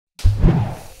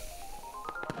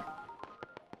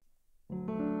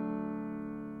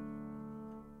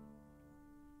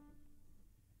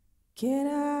Can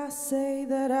I say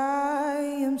that I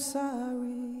am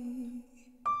sorry?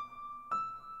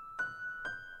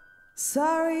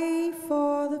 Sorry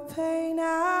for the pain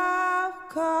I've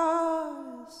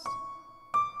caused.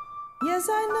 Yes,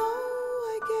 I know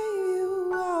I gave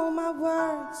you all my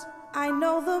words. I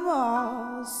know them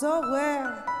all so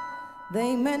well.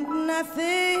 They meant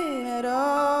nothing at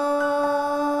all.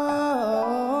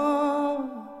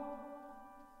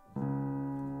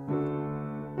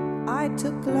 I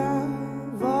took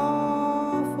love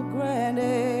all for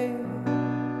granted.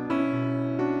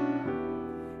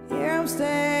 Here I'm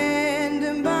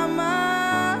standing by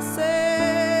myself.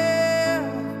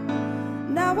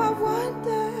 Now I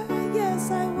wonder,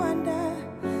 yes I wonder,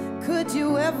 could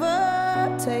you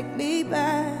ever take me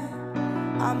back?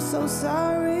 I'm so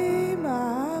sorry,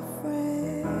 my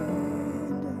friend.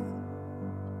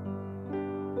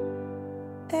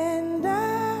 And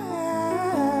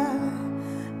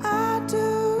I do.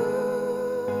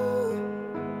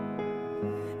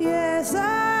 Yes, I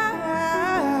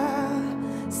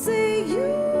see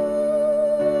you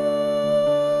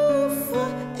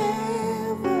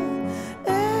forever,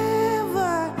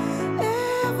 ever,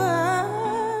 ever.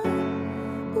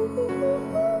 Ooh.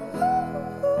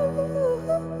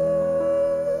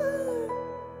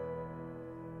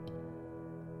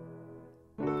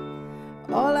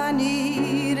 All I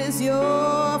need is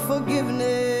your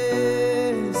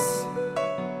forgiveness.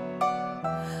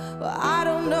 Well, I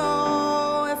don't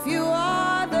know if you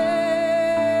are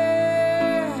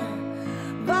there,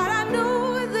 but I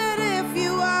know that if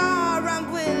you are,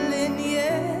 I'm willing,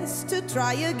 yes, to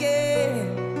try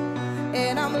again.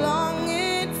 And I'm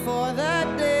longing for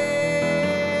that day.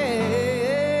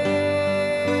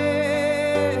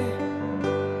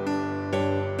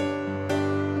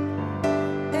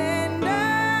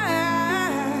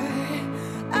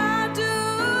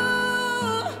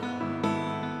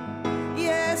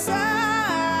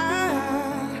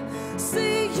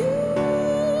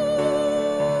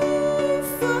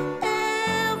 Forever.